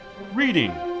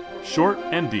Reading, Short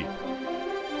and Deep.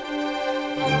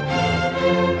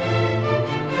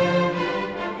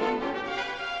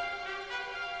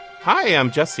 Hi,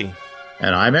 I'm Jesse.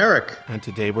 And I'm Eric. And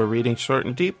today we're reading Short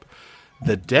and Deep,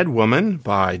 The Dead Woman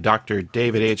by Dr.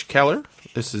 David H. Keller.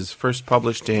 This is first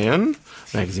published in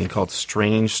a magazine called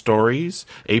Strange Stories,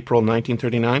 April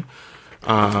 1939.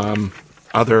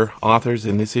 Other authors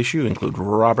in this issue include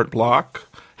Robert Bloch,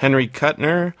 Henry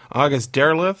Kuttner, August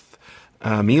Derleth,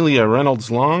 Amelia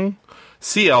Reynolds Long,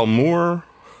 C.L. Moore,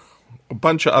 a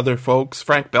bunch of other folks,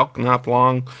 Frank Belknap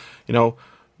Long,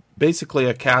 basically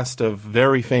a cast of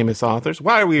very famous authors.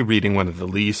 Why are we reading one of the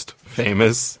least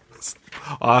famous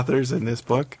authors in this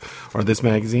book or this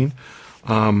magazine?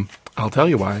 I'll tell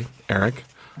you why, Eric.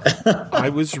 I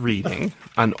was reading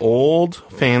an old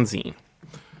fanzine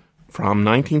from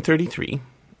 1933.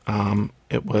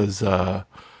 It was the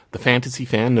Fantasy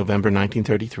Fan, November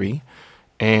 1933.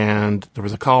 And there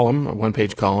was a column, a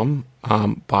one-page column,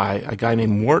 by a guy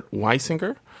named Mort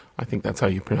Weisinger. I think that's how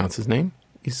you pronounce his name.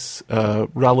 He's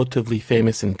relatively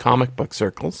famous in comic book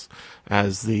circles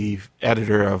as the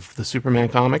editor of the Superman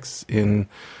comics in,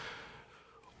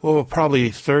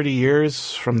 probably 30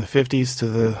 years from the 50s to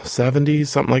the 70s,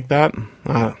 something like that.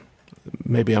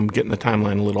 Maybe I'm getting the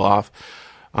timeline a little off.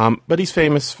 But he's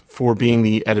famous for being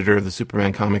the editor of the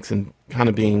Superman comics and kind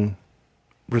of being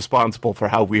responsible for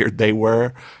how weird they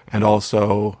were and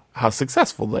also how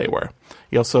successful they were.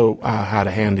 He also had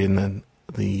a hand in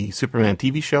the Superman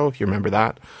TV show, if you remember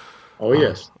that. Oh,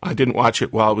 yes. I didn't watch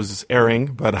it while it was airing,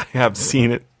 but I have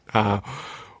seen it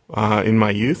in my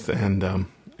youth, and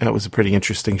it was a pretty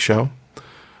interesting show.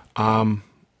 And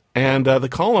the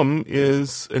column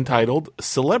is entitled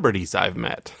Celebrities I've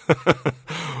Met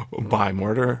by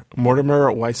Mortimer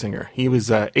Weisinger. He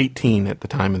was 18 at the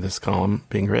time of this column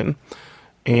being written.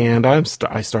 And I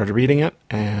started reading it,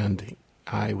 and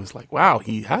I was like, wow,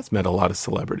 he has met a lot of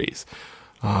celebrities.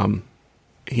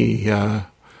 He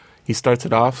starts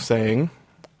it off saying,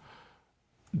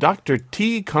 Dr.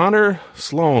 T. Connor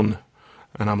Sloan.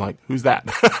 And I'm like, who's that?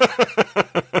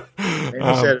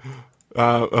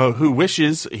 Who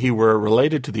wishes he were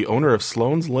related to the owner of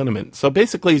Sloan's Liniment. So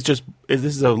basically, this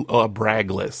is a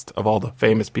brag list of all the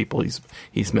famous people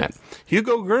he's met.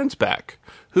 Hugo Gernsback,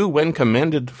 who, when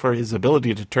commended for his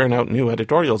ability to turn out new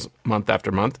editorials month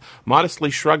after month,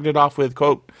 modestly shrugged it off with,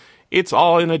 quote, "It's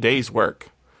all in a day's work."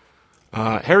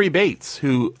 Harry Bates,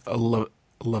 who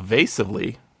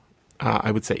evasively,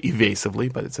 I would say evasively,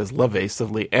 but it says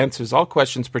lavasively, answers all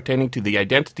questions pertaining to the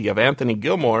identity of Anthony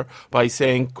Gilmore by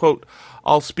saying, quote,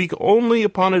 "I'll speak only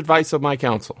upon advice of my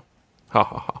counsel." Ha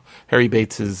ha ha. Harry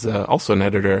Bates is also an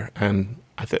editor, and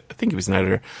I think he was an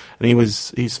editor, and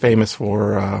he's famous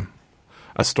for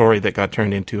a story that got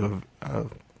turned into a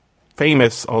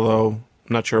famous, although I'm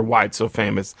not sure why it's so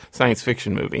famous, science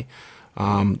fiction movie,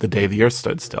 The Day the Earth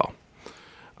Stood Still.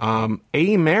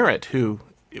 A. Merritt, who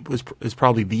is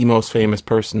probably the most famous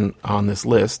person on this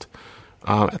list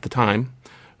at the time,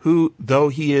 who, though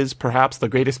he is perhaps the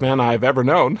greatest man I've ever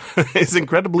known, is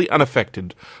incredibly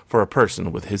unaffected for a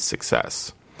person with his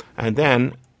success. And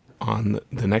then, on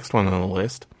the next one on the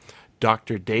list,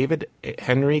 Dr. David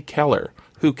Henry Keller,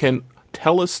 who can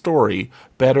tell a story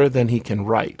better than he can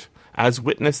write, as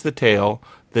witness the tale,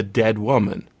 The Dead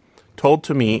Woman, told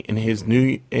to me in his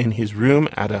room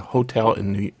at a hotel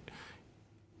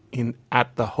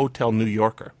at the Hotel New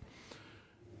Yorker.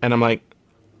 And I'm like,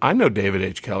 I know David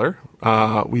H. Keller.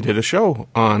 We did a show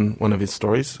on one of his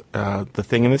stories, The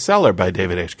Thing in the Cellar by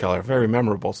David H. Keller. Very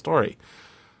memorable story.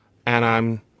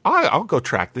 And I'll go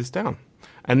track this down.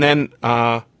 And then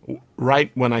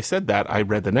right when I said that, I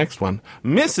read the next one,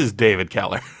 Mrs. David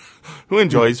Keller, who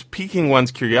enjoys piquing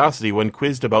one's curiosity when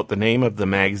quizzed about the name of the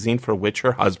magazine for which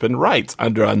her husband writes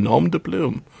under a nom de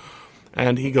plume.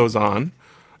 And he goes on,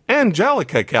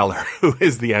 Angelica Keller, who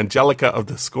is the Angelica of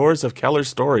the scores of Keller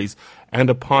stories, and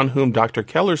upon whom Dr.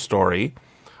 Keller's story,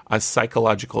 A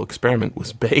Psychological Experiment,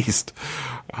 was based.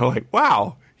 I'm like,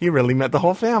 wow, he really met the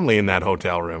whole family in that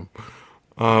hotel room.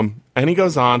 And he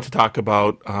goes on to talk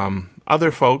about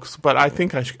other folks, but I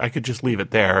think I could just leave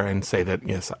it there and say that,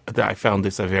 yes, that I found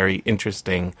this a very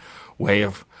interesting way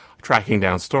of tracking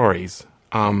down stories.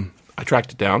 I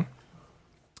tracked it down.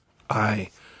 I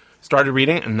started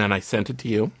reading it, and then I sent it to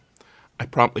you. I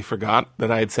promptly forgot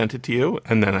that I had sent it to you,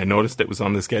 and then I noticed it was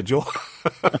on the schedule.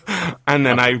 And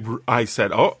then I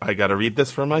said, oh, I got to read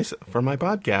this for my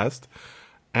podcast.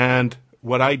 And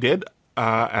what I did,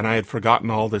 and I had forgotten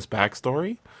all this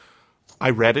backstory, I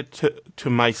read it to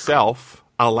myself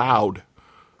aloud.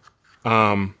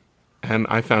 And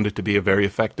I found it to be a very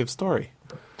effective story.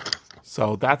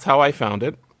 So that's how I found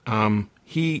it.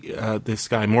 this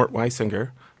guy, Mort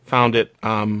Weisinger, found it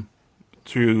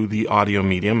through the audio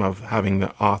medium of having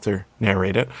the author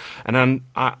narrate it. And then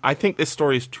I think this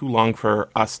story is too long for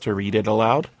us to read it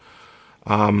aloud.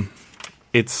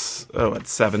 It's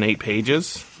 7-8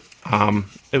 pages.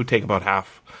 It would take about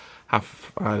half,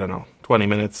 I don't know, 20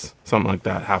 minutes, something like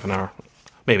that, half an hour,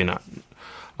 maybe not.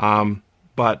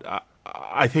 But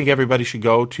I think everybody should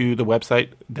go to the website,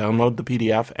 download the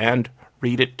PDF, and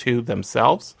read it to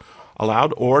themselves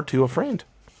aloud or to a friend.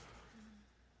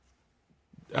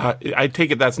 I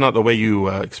take it that's not the way you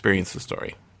experience the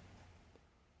story.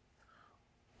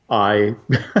 I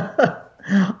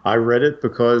read it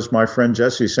because my friend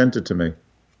Jesse sent it to me.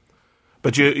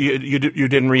 But you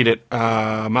didn't read it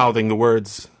mouthing the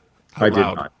words out I did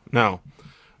loud. not. No.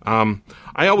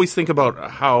 I always think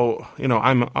about how,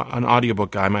 I'm an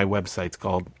audiobook guy. My website's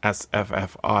called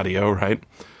SFF Audio, right?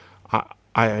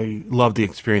 I love the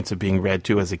experience of being read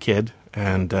to as a kid.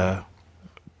 And,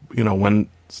 when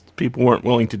people weren't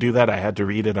willing to do that, I had to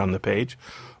read it on the page.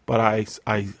 But I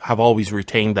have always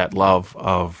retained that love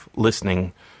of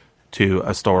listening to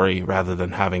a story rather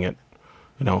than having it,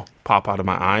 pop out of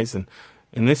my eyes. And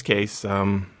in this case,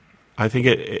 I think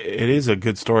it is a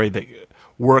good story that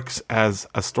works as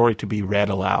a story to be read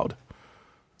aloud.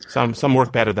 Some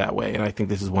work better that way, and I think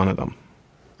this is one of them.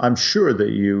 I'm sure that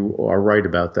you are right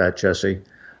about that, Jesse.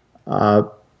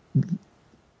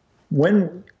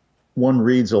 When one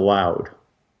reads aloud,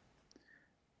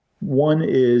 one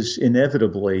is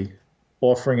inevitably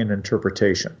offering an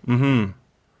interpretation. Mm-hmm.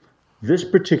 This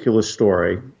particular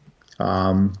story,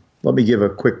 let me give a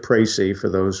quick précis for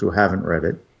those who haven't read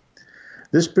it.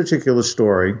 This particular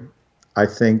story, I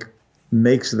think,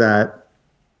 makes that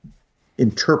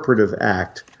interpretive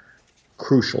act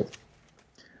crucial.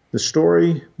 The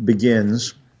story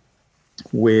begins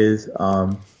with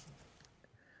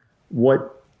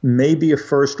what may be a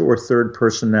first or third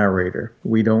person narrator.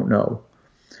 We don't know.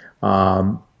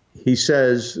 He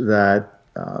says that,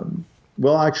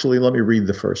 actually, let me read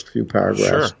the first few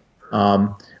paragraphs.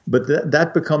 Sure. But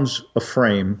that becomes a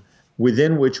frame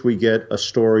within which we get a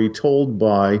story told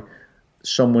by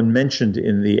someone mentioned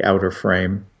in the outer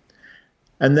frame.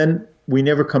 And then we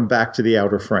never come back to the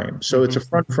outer frame. So It's a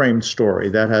front framed story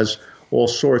that has all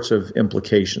sorts of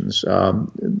implications,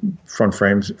 front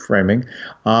framing.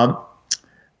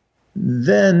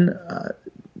 Then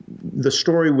the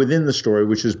story within the story,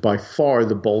 which is by far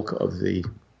the bulk of the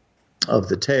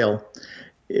tale,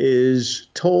 is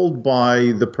told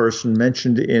by the person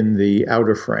mentioned in the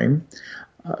outer frame,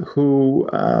 who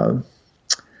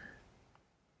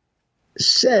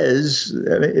says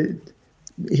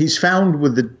he's found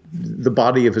with the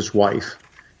body of his wife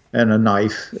and a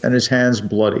knife and his hands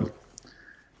bloody.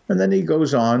 And then he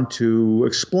goes on to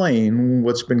explain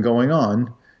what's been going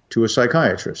on to a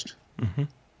psychiatrist. Mm-hmm.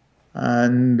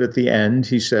 And at the end,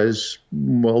 he says,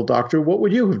 well, doctor, what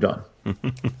would you have done?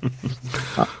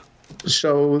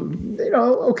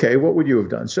 Okay, what would you have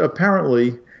done? So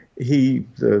apparently he,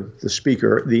 the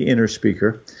speaker, the inner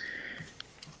speaker,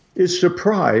 is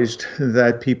surprised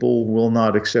that people will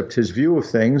not accept his view of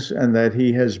things and that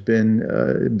he has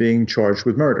been being charged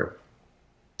with murder.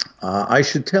 I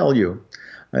should tell you,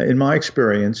 in my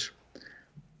experience,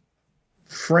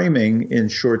 framing in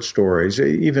short stories,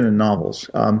 even in novels,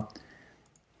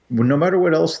 no matter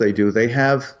what else they do, they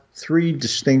have three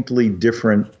distinctly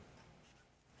different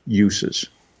uses.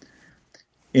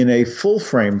 In a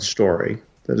full-framed story,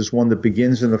 that is one that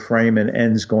begins in the frame and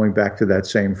ends going back to that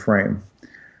same frame,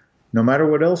 no matter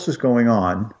what else is going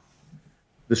on,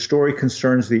 the story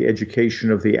concerns the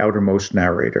education of the outermost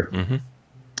narrator. Mm-hmm.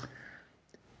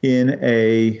 In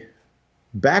a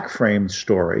back-framed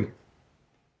story,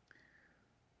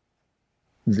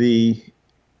 the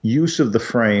use of the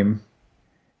frame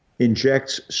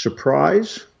injects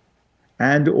surprise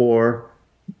and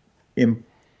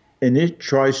it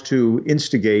tries to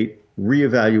instigate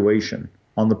reevaluation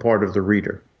on the part of the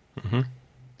reader. Mm-hmm.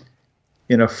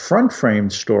 In a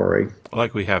front-framed story,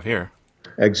 like we have here,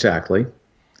 exactly,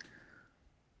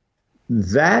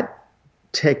 that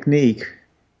technique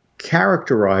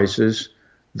characterizes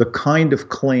the kind of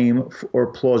claim or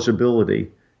plausibility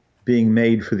being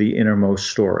made for the innermost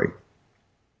story.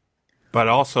 But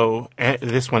also,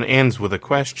 this one ends with a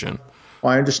question.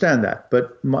 I understand that,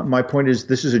 but my point is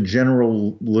this is a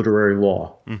general literary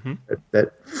law, mm-hmm.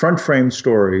 that front-framed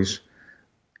stories,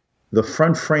 the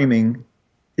front framing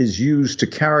is used to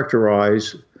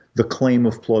characterize the claim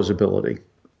of plausibility.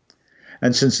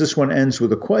 And since this one ends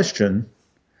with a question,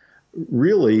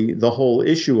 really the whole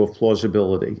issue of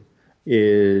plausibility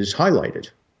is highlighted.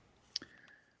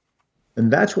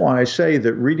 And that's why I say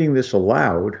that reading this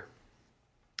aloud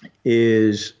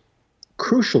is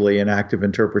crucially an active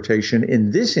interpretation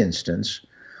in this instance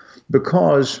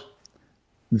because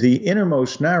the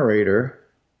innermost narrator,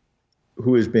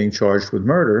 who is being charged with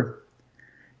murder,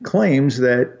 claims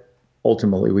that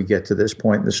ultimately we get to this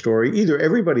point in the story, either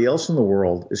everybody else in the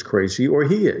world is crazy or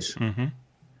he is. Mm-hmm.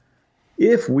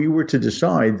 If we were to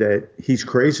decide that he's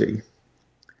crazy,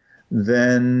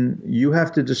 then you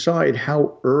have to decide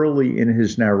how early in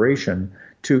his narration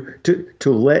to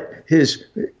let his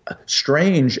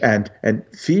strange and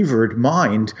fevered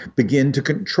mind begin to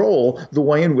control the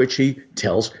way in which he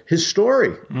tells his story.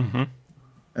 Mm-hmm.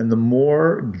 And the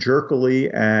more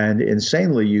jerkily and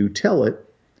insanely you tell it,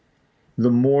 the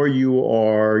more you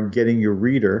are getting your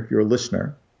reader, your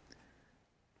listener,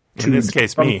 in this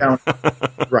case, me,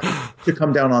 to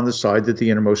come down on the side that the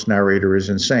innermost narrator is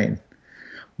insane.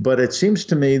 But it seems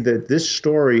to me that this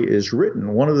story is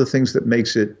written. One of the things that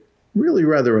makes it really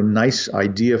rather a nice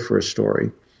idea for a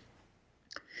story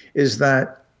is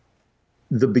that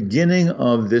the beginning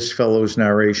of this fellow's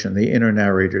narration, the inner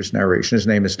narrator's narration, his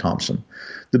name is Thompson.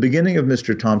 The beginning of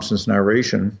Mr. Thompson's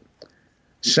narration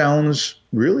sounds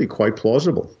really quite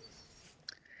plausible.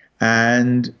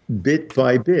 And bit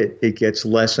by bit, it gets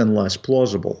less and less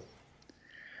plausible.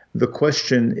 The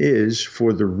question is,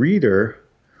 for the reader,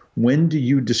 when do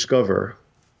you discover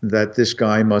that this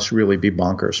guy must really be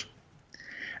bonkers?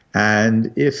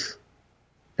 And if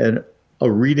a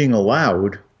reading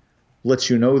aloud lets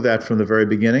you know that from the very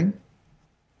beginning,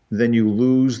 then you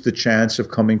lose the chance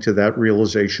of coming to that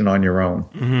realization on your own.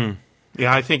 Mm-hmm.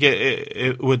 Yeah, I think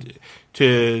it would,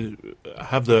 to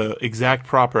have the exact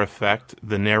proper effect,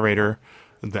 the narrator,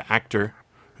 the actor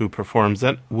who performs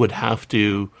it, would have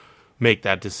to make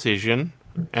that decision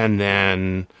and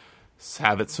then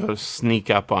have it sort of sneak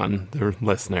up on the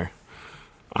listener.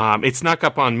 It snuck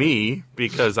up on me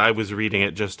because I was reading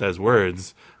it just as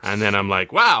words, and then I'm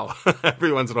like, wow,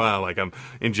 every once in a while, like I'm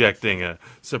injecting a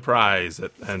surprise,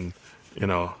 and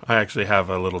I actually have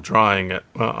a little drawing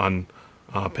on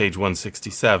page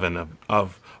 167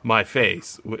 of my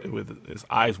face with his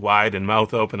eyes wide and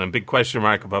mouth open and a big question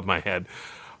mark above my head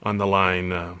on the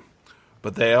line.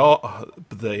 But they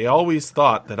always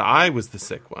thought that I was the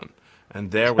sick one.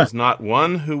 And there was not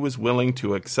one who was willing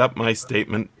to accept my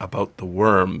statement about the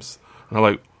worms. And I'm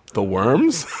like, the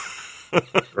worms?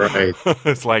 Right.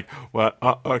 It's like, well,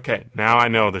 okay, now I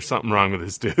know there's something wrong with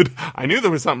this dude. I knew there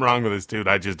was something wrong with this dude.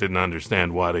 I just didn't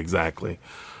understand what exactly.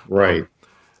 Right.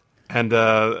 And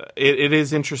it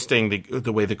is interesting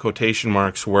the way the quotation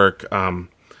marks work.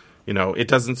 It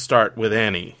doesn't start with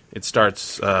any. It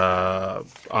starts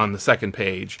on the second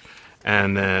page,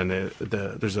 and then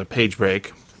there's a page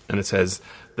break. And it says,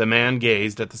 the man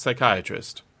gazed at the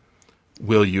psychiatrist.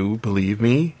 Will you believe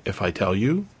me if I tell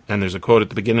you? And there's a quote at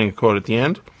the beginning, a quote at the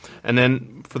end. And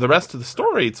then for the rest of the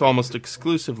story, it's almost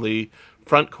exclusively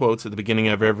front quotes at the beginning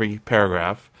of every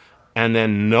paragraph, and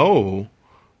then no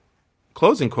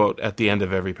closing quote at the end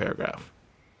of every paragraph.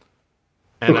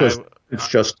 And because it's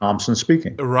just Thompson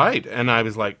speaking. Right. And I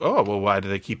was like, oh, well, why do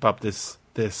they keep up this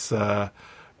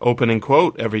opening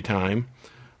quote every time?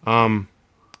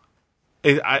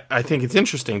 I think it's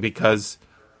interesting because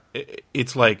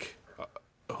it's like,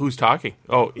 who's talking?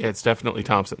 Oh, yeah, it's definitely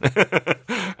Thompson.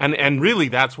 and really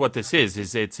that's what this is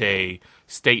it's a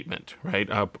statement, right?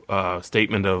 A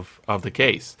statement of the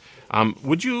case.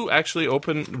 Would you actually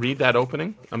read that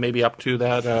opening? Maybe up to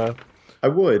that? I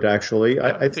would, actually.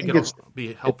 I think it'll it's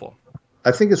be helpful.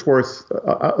 I think it's worth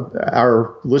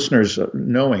our listeners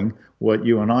knowing what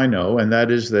you and I know, and that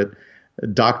is that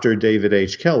Dr. David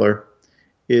H. Keller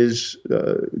is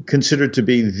considered to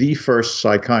be the first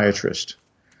psychiatrist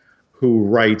who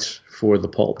writes for the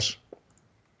pulps.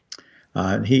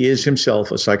 He is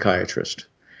himself a psychiatrist,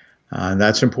 and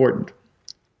that's important.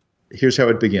 Here's how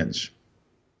it begins.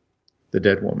 The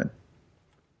dead woman.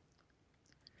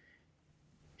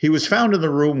 He was found in the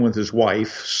room with his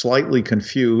wife, slightly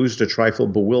confused, a trifle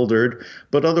bewildered,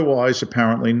 but otherwise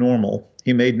apparently normal.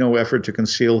 He made no effort to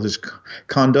conceal his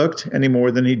conduct any more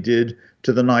than he did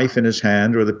to the knife in his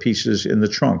hand or the pieces in the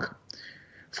trunk.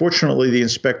 Fortunately, the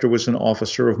inspector was an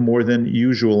officer of more than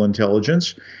usual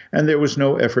intelligence, and there was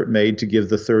no effort made to give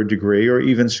the third degree or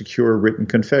even secure a written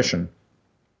confession.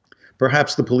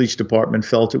 Perhaps the police department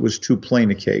felt it was too plain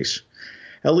a case.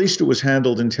 At least it was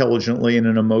handled intelligently and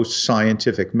in a most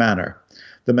scientific manner.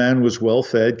 The man was well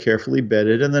fed, carefully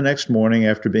bedded, and the next morning,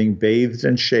 after being bathed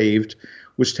and shaved,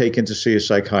 was taken to see a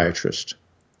psychiatrist.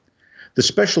 The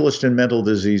specialist in mental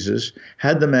diseases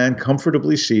had the man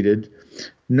comfortably seated.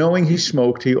 Knowing he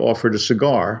smoked, he offered a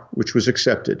cigar, which was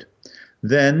accepted.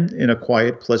 Then, in a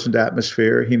quiet, pleasant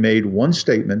atmosphere, he made one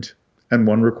statement and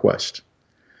one request.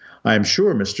 I am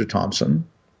sure, Mr. Thompson,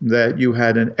 that you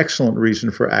had an excellent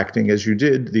reason for acting as you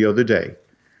did the other day.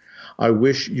 I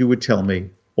wish you would tell me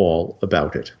all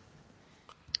about it.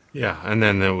 Yeah, and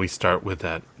then we start with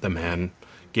that. The man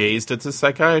gazed at the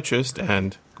psychiatrist,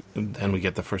 and then we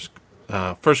get the first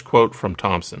quote from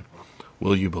Thompson.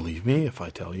 Will you believe me if I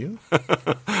tell you?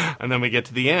 And then we get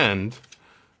to the end.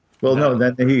 Well, no,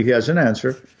 then he has an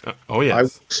answer. Oh, yes. I will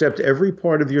accept every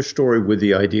part of your story with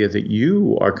the idea that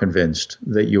you are convinced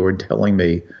that you are telling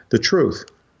me the truth.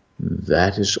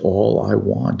 That is all I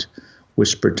want,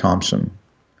 whispered Thompson.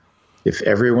 If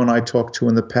everyone I talked to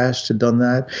in the past had done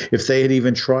that, if they had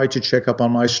even tried to check up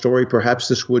on my story, perhaps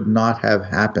this would not have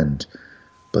happened.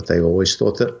 But they always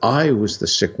thought that I was the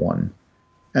sick one.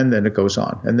 And then it goes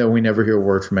on. And then we never hear a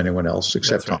word from anyone else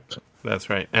except Thompson. That's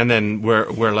right. And then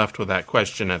we're left with that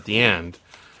question at the end.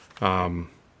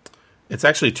 It's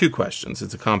actually two questions.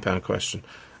 It's a compound question.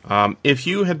 If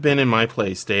you had been in my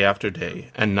place day after day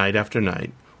and night after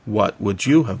night, what would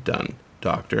you have done,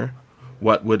 doctor?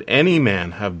 What would any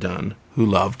man have done who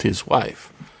loved his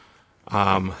wife?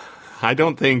 I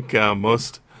don't think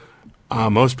most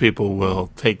people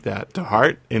will take that to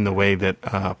heart in the way that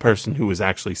a person who was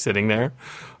actually sitting there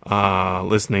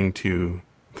listening to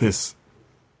this.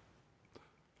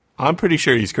 I'm pretty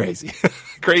sure he's crazy.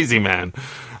 Crazy man.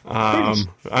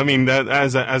 I mean, that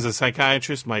as a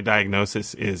psychiatrist, my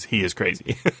diagnosis is he is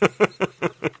crazy.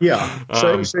 Yeah.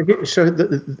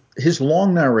 His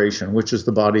long narration, which is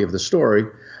the body of the story,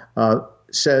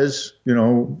 says, he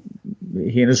and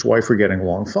his wife were getting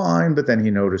along fine, but then he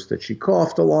noticed that she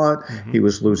coughed a lot. Mm-hmm. He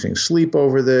was losing sleep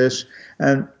over this,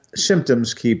 and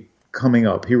symptoms keep coming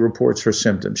up. He reports her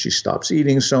symptoms. She stops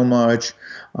eating so much.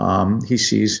 He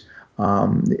sees,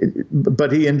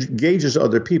 but he engages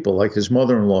other people, like his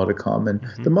mother-in-law, to come, and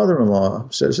the mother-in-law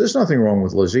says, "There's nothing wrong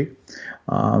with Lizzie."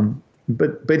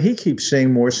 But he keeps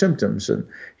seeing more symptoms, and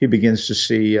he begins to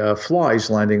see flies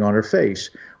landing on her face.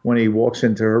 When he walks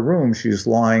into her room, she's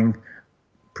lying,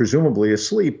 presumably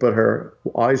asleep, but her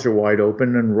eyes are wide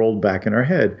open and rolled back in her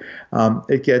head. And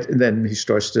then he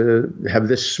starts to have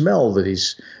this smell that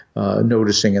he's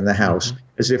noticing in the house,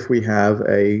 as if we have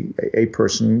a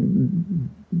person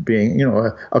being,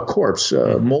 a corpse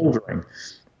moldering.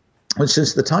 And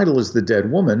since the title is The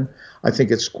Dead Woman, I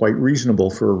think it's quite reasonable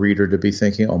for a reader to be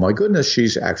thinking, oh my goodness,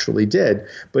 she's actually dead.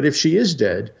 But if she is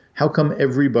dead, how come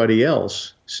everybody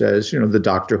else says, the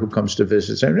doctor who comes to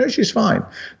visit saying, no, she's fine.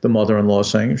 The mother-in-law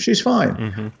saying, she's fine.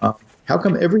 Mm-hmm. How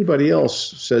come everybody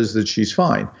else says that she's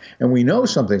fine? And we know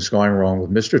something's going wrong with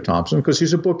Mr. Thompson because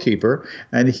he's a bookkeeper,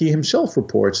 and he himself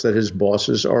reports that his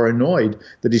bosses are annoyed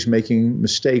that he's making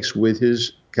mistakes with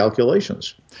his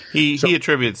calculations. He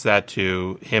attributes that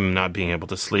to him not being able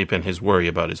to sleep and his worry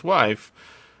about his wife.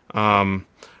 But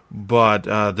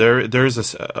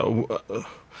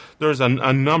there's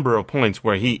a number of points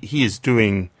where he is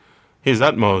doing his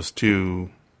utmost to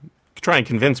try and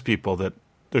convince people that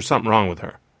there's something wrong with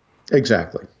her.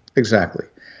 Exactly.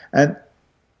 And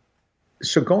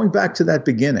so going back to that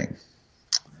beginning,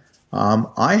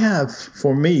 I have,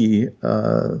 to me,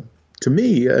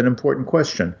 an important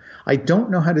question. I don't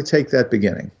know how to take that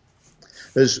beginning.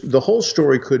 The whole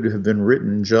story could have been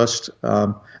written just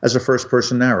as a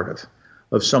first-person narrative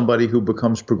of somebody who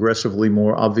becomes progressively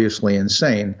more obviously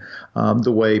insane,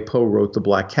 the way Poe wrote The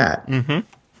Black Cat.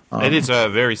 Mm-hmm. It is a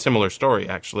very similar story,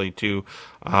 actually, to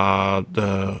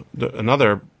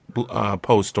another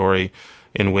Poe story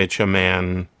in which a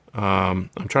man, I'm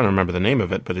trying to remember the name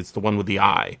of it, but it's the one with the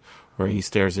eye, where he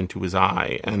stares into his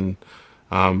eye and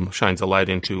shines a light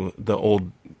into the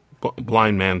old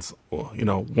blind man's,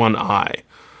 one eye,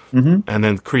 and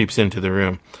then creeps into the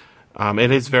room.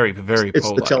 It is very, very It's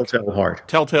Poe-like. The Telltale Heart.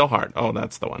 Telltale Heart. Oh,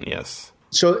 that's the one, yes.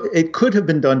 So it could have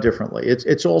been done differently.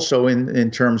 It's also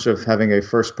in terms of having a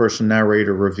first-person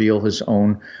narrator reveal his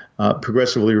own,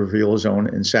 progressively reveal his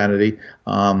own insanity.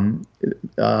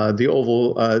 The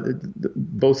Oval,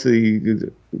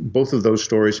 both of those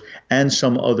stories and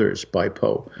some others by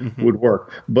Poe would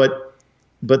work. But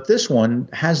this one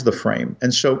has the frame.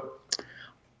 And so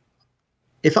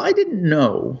if I didn't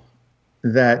know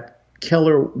that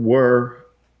Keller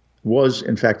was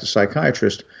in fact a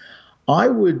psychiatrist, I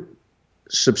would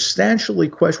substantially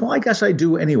question, well, I guess I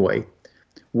do anyway,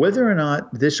 whether or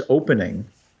not this opening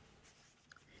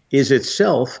is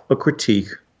itself a critique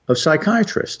of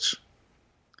psychiatrists.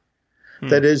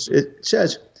 That is, it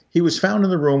says, he was found in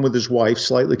the room with his wife,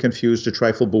 slightly confused, a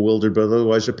trifle bewildered, but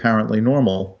otherwise apparently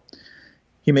normal.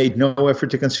 He made no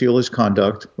effort to conceal his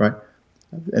conduct, right?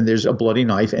 And there's a bloody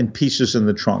knife and pieces in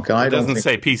the trunk. And it doesn't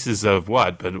say pieces of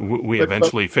what, but we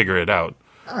eventually figure it out.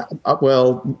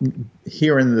 Well,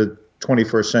 here in the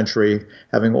 21st century,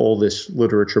 having all this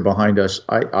literature behind us,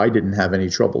 I didn't have any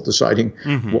trouble deciding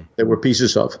what they were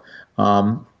pieces of.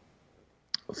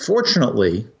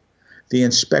 Fortunately, the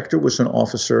inspector was an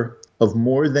officer of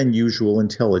more than usual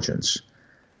intelligence,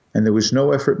 and there was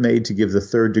no effort made to give the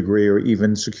third degree or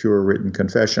even secure a written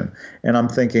confession. And I'm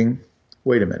thinking,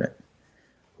 wait a minute.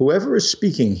 Whoever is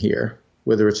speaking here,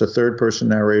 whether it's a third-person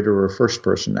narrator or a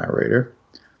first-person narrator,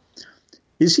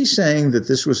 is he saying that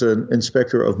this was an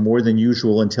inspector of more than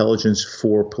usual intelligence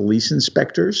for police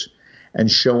inspectors and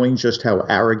showing just how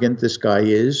arrogant this guy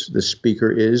is, the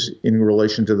speaker is, in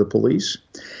relation to the police?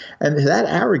 And that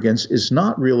arrogance is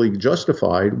not really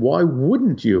justified. Why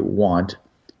wouldn't you want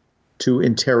to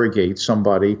interrogate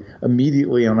somebody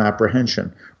immediately on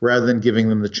apprehension rather than giving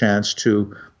them the chance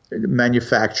to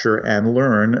manufacture and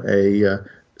learn a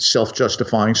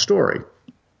self-justifying story?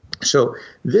 So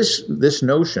this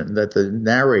notion that the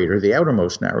narrator, the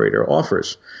outermost narrator,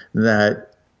 offers that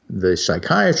the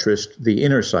psychiatrist, the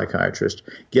inner psychiatrist,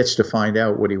 gets to find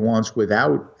out what he wants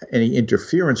without any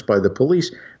interference by the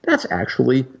police, that's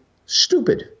actually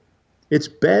stupid. It's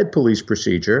bad police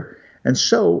procedure. And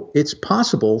so it's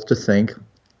possible to think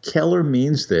Keller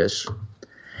means this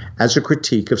as a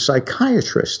critique of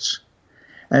psychiatrists.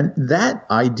 And that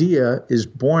idea is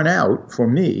borne out for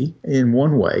me in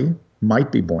one way,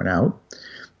 might be borne out,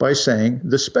 by saying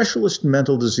the specialist in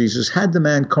mental diseases had the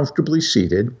man comfortably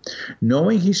seated.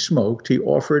 Knowing he smoked, he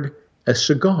offered a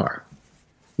cigar,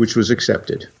 which was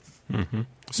accepted. Mm-hmm.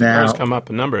 Cigars come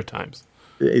up a number of times.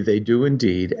 They do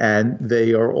indeed. And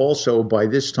they are also, by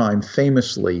this time,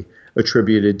 famously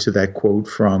attributed to that quote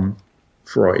from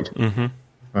Freud. Mm-hmm.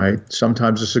 Right?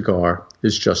 Sometimes a cigar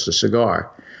is just a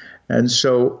cigar. And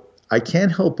so I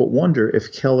can't help but wonder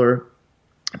if Keller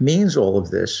means all of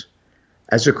this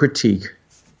as a critique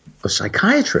of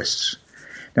psychiatrists.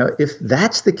 Now, if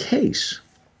that's the case,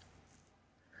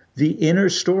 the inner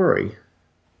story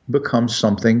becomes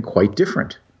something quite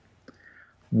different.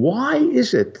 Why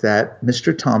is it that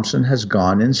Mr. Thompson has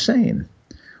gone insane?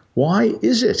 Why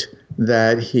is it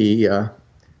that he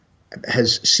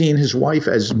has seen his wife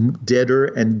as deader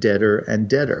and deader and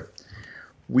deader?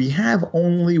 We have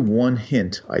only one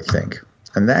hint, I think,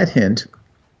 and that hint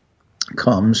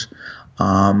comes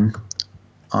on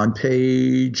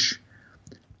page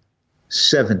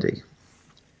 70.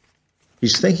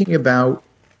 He's thinking about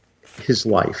his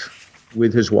life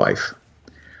with his wife.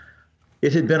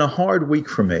 It had been a hard week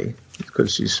for me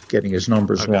because he's getting his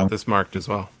numbers wrong. I've got this marked as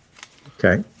well.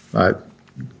 Okay,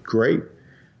 great.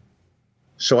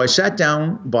 So I sat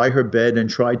down by her bed and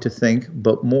tried to think,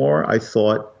 but more I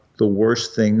thought, the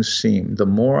worse things seemed. The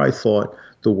more I thought,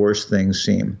 the worse things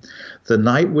seemed. The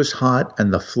night was hot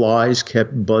and the flies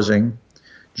kept buzzing.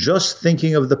 Just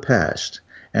thinking of the past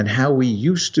and how we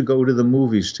used to go to the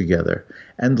movies together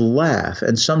and laugh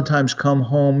and sometimes come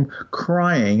home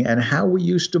crying, and how we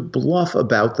used to bluff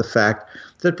about the fact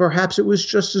that perhaps it was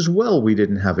just as well we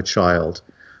didn't have a child,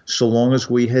 so long as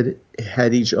we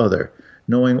had each other,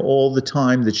 knowing all the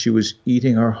time that she was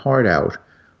eating her heart out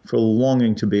for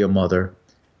longing to be a mother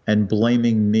and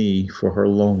blaming me for her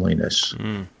loneliness.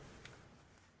 Mm.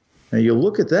 Now you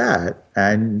look at that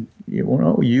and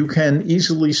you can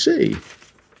easily see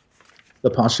the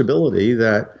possibility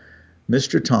that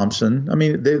Mr. Thompson, I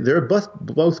mean, they're both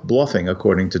bluffing,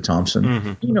 according to Thompson.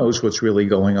 Mm-hmm. He knows what's really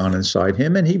going on inside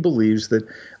him, and he believes that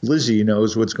Lizzie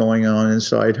knows what's going on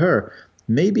inside her.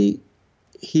 Maybe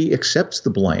he accepts the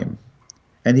blame,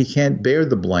 and he can't bear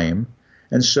the blame.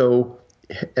 And so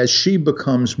as she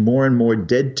becomes more and more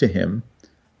dead to him,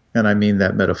 and I mean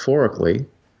that metaphorically,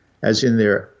 as in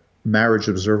their marriage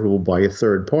observable by a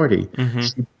third party, mm-hmm.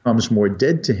 she becomes more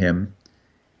dead to him.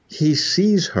 He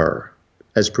sees her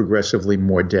as progressively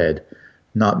more dead,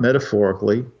 not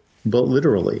metaphorically, but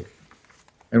literally.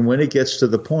 And when it gets to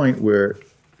the point where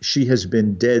she has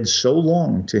been dead so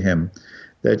long to him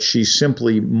that she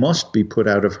simply must be put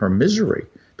out of her misery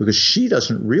because she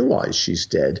doesn't realize she's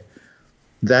dead,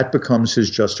 that becomes his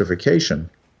justification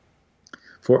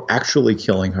for actually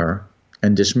killing her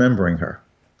and dismembering her.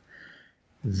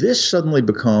 This suddenly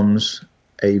becomes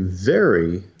a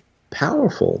very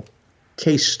powerful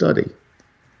case study,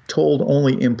 told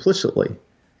only implicitly.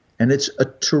 And it's a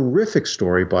terrific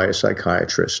story by a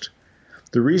psychiatrist.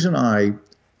 The reason I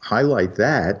highlight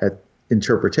that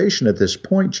interpretation at this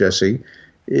point, Jesse,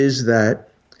 is that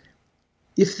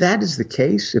if that is the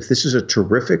case, if this is a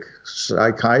terrific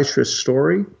psychiatrist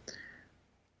story,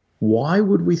 why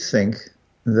would we think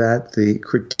that the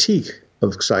critique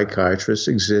of psychiatrists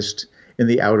exists in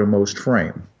the outermost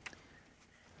frame?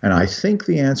 And I think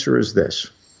the answer is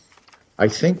this. I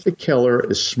think that Keller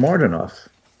is smart enough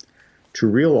to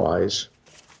realize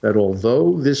that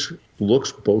although this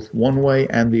looks both one way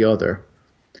and the other,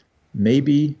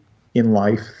 maybe in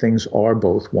life things are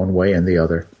both one way and the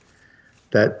other.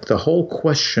 That the whole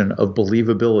question of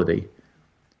believability,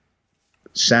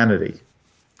 sanity,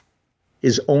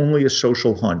 is only a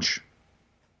social hunch.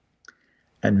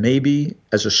 And maybe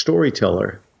as a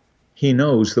storyteller, he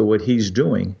knows that what he's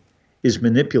doing is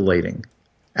manipulating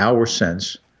our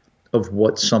sense of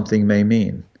what something may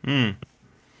mean.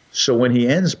 So when he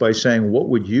ends by saying, "What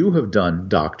would you have done,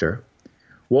 doctor?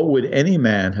 What would any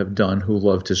man have done who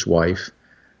loved his wife?"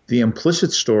 The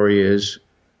implicit story is,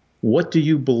 what do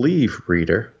you believe,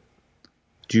 reader?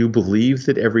 Do you believe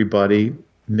that everybody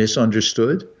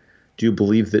misunderstood? Do you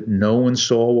believe that no one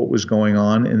saw what was going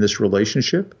on in this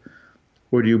relationship?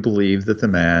 Or do you believe that the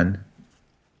man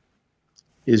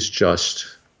is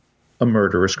just a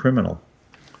murderous criminal?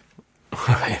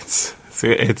 It's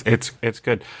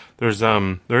good.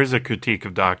 There is a critique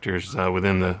of doctors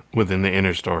within the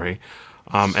inner story,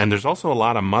 and there's also a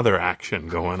lot of mother action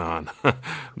going on.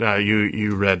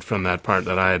 You read from that part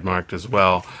that I had marked as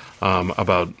well,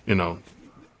 about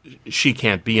she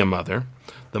can't be a mother.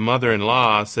 The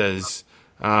mother-in-law says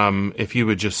if you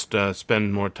would just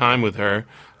spend more time with her,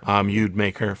 you'd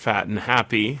make her fat and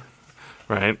happy,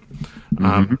 right?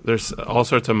 There's all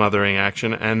sorts of mothering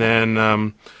action, and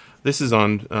then. This is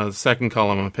on the second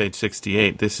column on page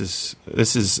 68. This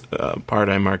is part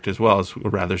I marked as well as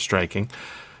rather striking.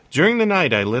 During the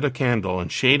night, I lit a candle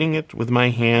and, shading it with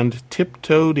my hand,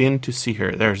 tiptoed in to see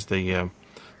her. There's the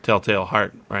telltale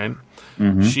heart, right?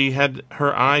 She had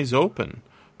her eyes open,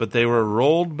 but they were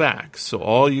rolled back, so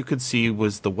all you could see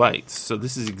was the whites. So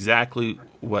this is exactly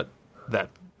what that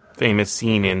famous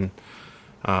scene in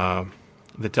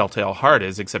The Telltale Heart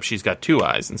is, except she's got two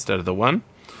eyes instead of the one.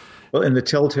 Well, in The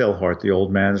Telltale Heart, the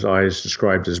old man's eye is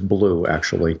described as blue,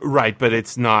 actually. Right, but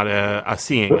it's not a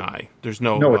seeing eye. There's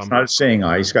no... No, it's not a seeing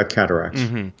eye. He's got cataracts.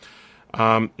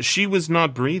 She was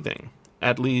not breathing.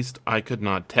 At least I could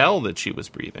not tell that she was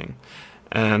breathing.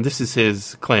 And this is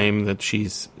his claim that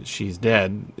she's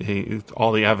dead.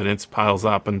 All the evidence piles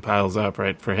up,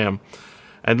 right, for him.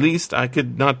 At least I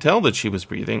could not tell that she was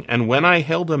breathing. And when I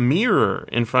held a mirror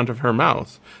in front of her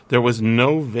mouth, there was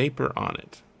no vapor on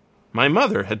it. My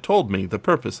mother had told me the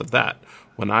purpose of that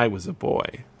when I was a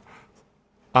boy.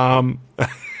 I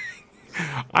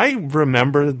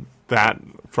remember that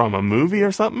from a movie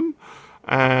or something.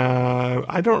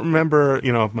 I don't remember,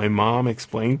 if my mom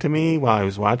explained to me while I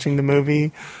was watching the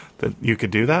movie that you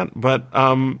could do that. But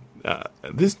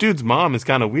this dude's mom is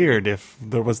kind of weird if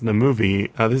there wasn't a movie.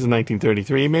 This is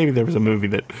 1933. Maybe there was a movie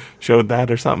that showed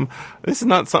that or something. This is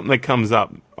not something that comes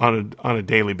up on a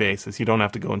daily basis. You don't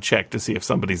have to go and check to see if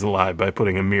somebody's alive by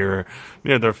putting a mirror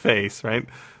near their face, right?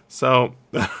 So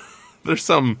there's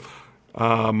some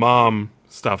mom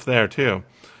stuff there too.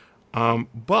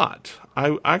 But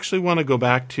I actually want to go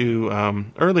back to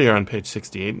earlier on page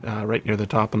 68, right near the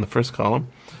top in the first column.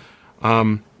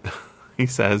 He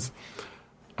says...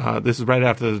 this is right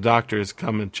after the doctors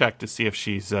come and check to see if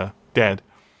she's dead.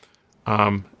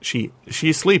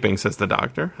 She's sleeping, says the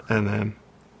doctor, and then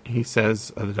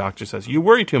the doctor says, "You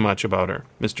worry too much about her,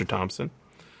 Mr. Thompson."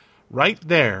 Right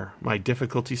there, my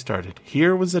difficulty started.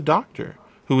 Here was a doctor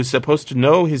who was supposed to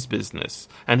know his business,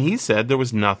 and he said there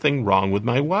was nothing wrong with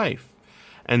my wife.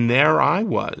 And there I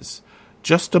was,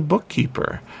 just a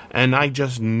bookkeeper, and I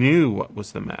just knew what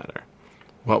was the matter.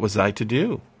 What was I to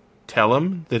do? Tell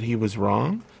him that he was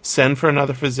wrong? Send for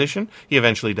another physician? He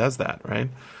eventually does that, right?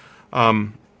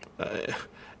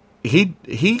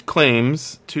 He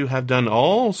claims to have done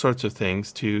all sorts of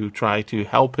things to try to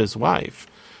help his wife.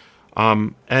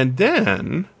 And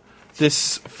then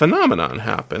this phenomenon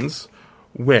happens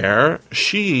where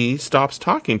she stops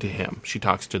talking to him. She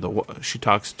talks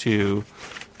to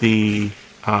the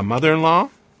mother-in-law,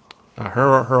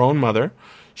 her own mother.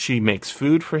 She makes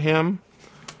food for him.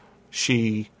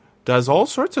 She does all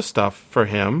sorts of stuff for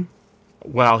him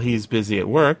while he's busy at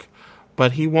work,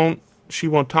 but she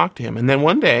won't talk to him. And then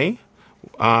one day,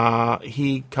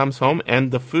 he comes home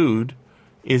and the food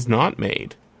is not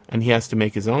made, and he has to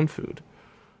make his own food.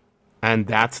 And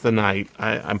that's the night,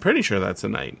 I'm pretty sure that's the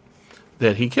night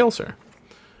that he kills her.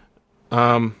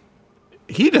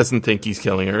 He doesn't think he's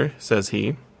killing her, says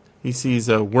he. He sees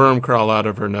a worm crawl out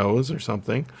of her nose or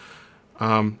something.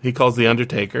 He calls the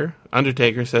Undertaker.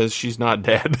 Undertaker says she's not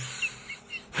dead.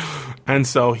 And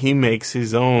so he makes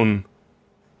his own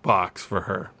box for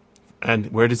her.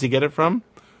 And where does he get it from?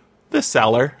 The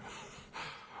cellar.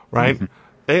 Right?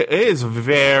 Mm-hmm. It is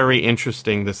very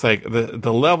interesting,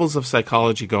 the levels of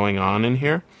psychology going on in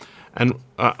here. And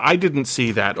I didn't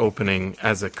see that opening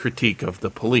as a critique of the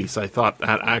police. I thought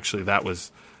that actually that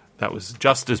was that was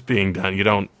justice being done. You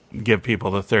don't give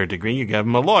people the third degree. You give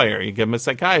them a lawyer. You give them a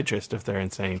psychiatrist if they're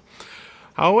insane.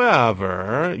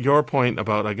 However, your point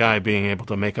about a guy being able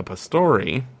to make up a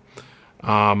story,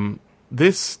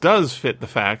 this does fit the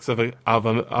facts of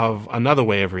another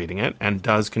way of reading it, and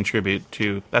does contribute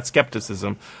to that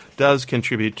skepticism. Does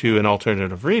contribute to an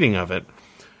alternative reading of it,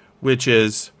 which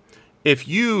is, if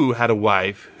you had a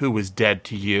wife who was dead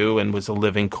to you and was a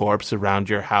living corpse around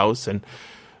your house, and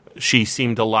she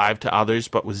seemed alive to others,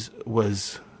 but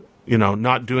was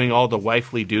not doing all the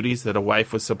wifely duties that a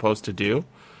wife was supposed to do.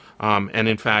 And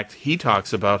in fact, he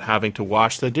talks about having to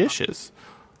wash the dishes,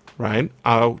 right?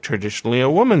 Traditionally a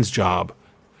woman's job.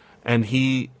 And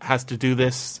he has to do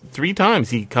this 3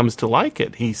 times. He comes to like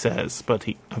it, he says, but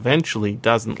he eventually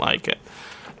doesn't like it.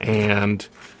 And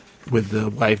with the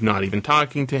wife not even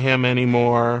talking to him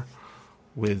anymore,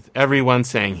 with everyone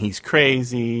saying he's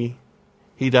crazy,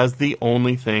 he does the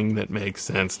only thing that makes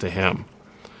sense to him.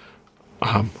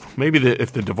 Maybe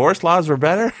if the divorce laws were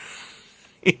better,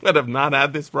 he would have not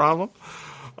had this problem.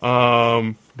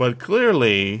 But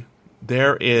clearly,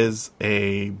 there is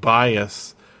a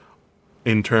bias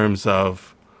in terms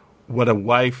of what a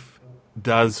wife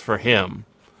does for him.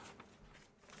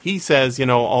 He says,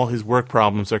 all his work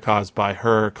problems are caused by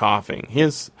her coughing.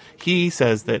 He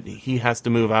says that he has to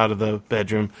move out of the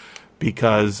bedroom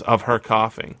because of her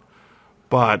coughing.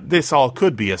 But this all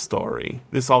could be a story.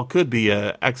 This all could be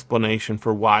an explanation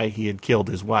for why he had killed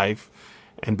his wife.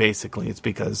 And basically it's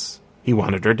because he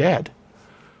wanted her dead.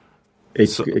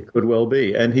 It could well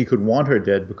be. And he could want her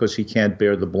dead because he can't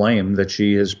bear the blame that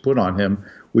she has put on him,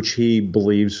 which he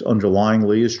believes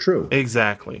underlyingly is true.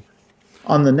 Exactly.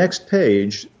 On the next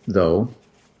page, though,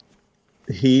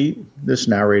 this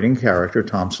narrating character,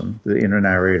 Thompson, the inner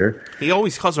narrator. He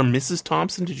always calls her Mrs.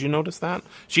 Thompson. Did you notice that?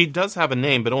 She does have a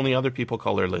name, but only other people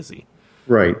call her Lizzie.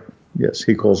 Right. Yes,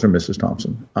 he calls her Mrs.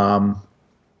 Thompson.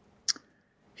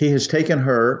 He has taken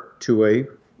her to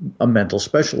a mental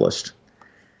specialist,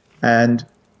 and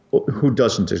who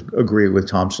doesn't agree with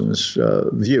Thompson's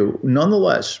view.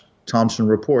 Nonetheless, Thompson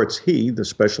reports the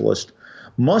specialist,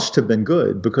 must have been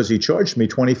good because he charged me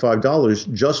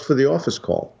 $25 just for the office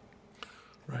call.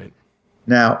 Right.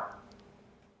 Now,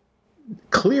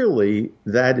 clearly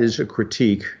that is a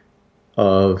critique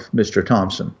of Mr.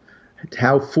 Thompson.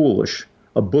 How foolish.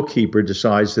 A bookkeeper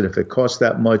decides that if it costs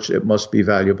that much, it must be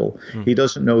valuable. He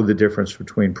doesn't know the difference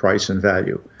between price and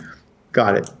value.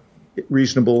 Got it.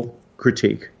 Reasonable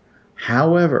critique.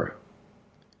 However,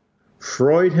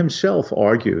 Freud himself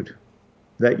argued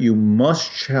that you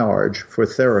must charge for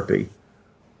therapy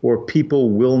or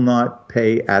people will not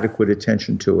pay adequate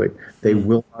attention to it. They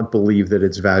will not believe that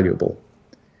it's valuable.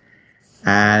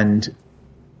 And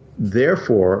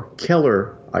therefore,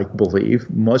 Keller, I believe,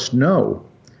 must know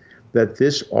that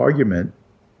this argument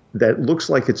that looks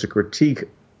like it's a critique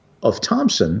of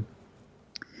Thompson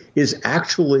is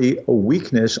actually a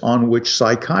weakness on which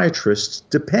psychiatrists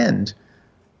depend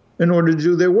in order to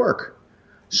do their work.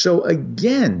 So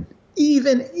again,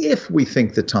 even if we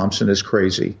think that Thompson is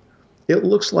crazy, it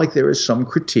looks like there is some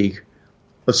critique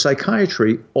of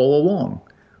psychiatry all along,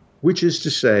 which is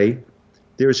to say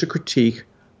there's a critique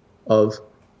of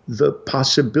the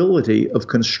possibility of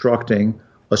constructing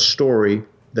a story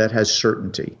that has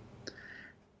certainty.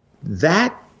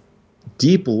 That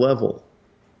deep level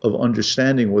of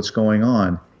understanding what's going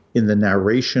on in the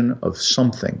narration of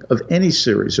something, of any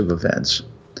series of events,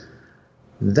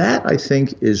 that I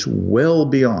think is well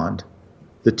beyond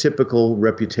the typical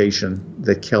reputation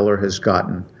that Keller has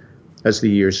gotten as the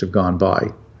years have gone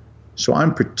by. So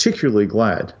I'm particularly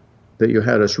glad that you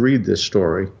had us read this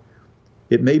story.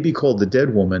 It may be called The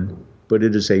Dead Woman, but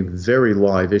it is a very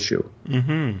live issue.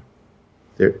 Mm-hmm.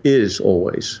 There is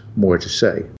always more to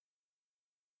say.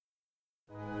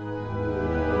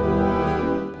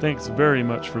 Thanks very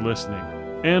much for listening.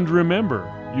 And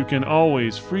remember, you can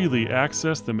always freely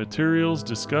access the materials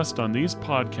discussed on these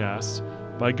podcasts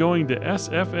by going to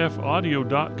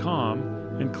sffaudio.com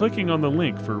and clicking on the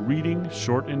link for Reading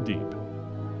Short and Deep.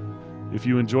 If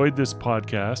you enjoyed this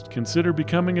podcast, consider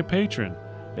becoming a patron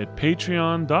at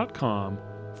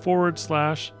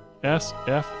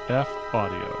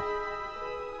patreon.com/SFFaudio.